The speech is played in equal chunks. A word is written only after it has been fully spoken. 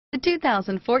The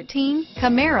 2014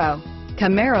 Camaro.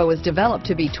 Camaro was developed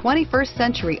to be 21st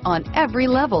century on every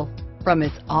level, from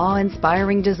its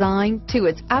awe-inspiring design to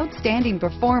its outstanding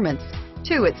performance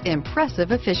to its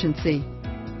impressive efficiency,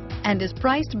 and is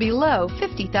priced below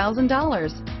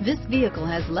 $50,000. This vehicle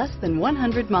has less than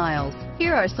 100 miles.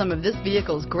 Here are some of this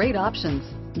vehicle's great options: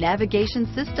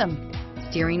 navigation system,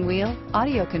 steering wheel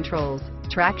audio controls,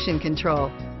 traction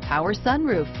control, power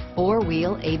sunroof,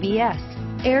 four-wheel ABS,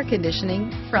 air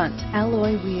conditioning, front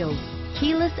alloy wheels,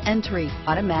 keyless entry,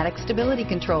 automatic stability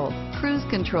control, cruise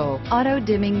control,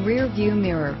 auto-dimming rear view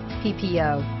mirror,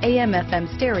 PPO,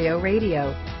 AM/FM stereo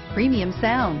radio, premium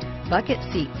sound, bucket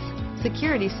seats,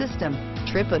 security system,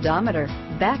 trip odometer,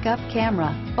 backup camera,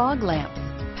 fog lamps,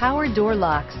 power door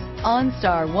locks,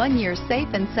 OnStar 1-year safe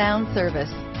and sound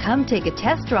service. Come take a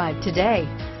test drive today.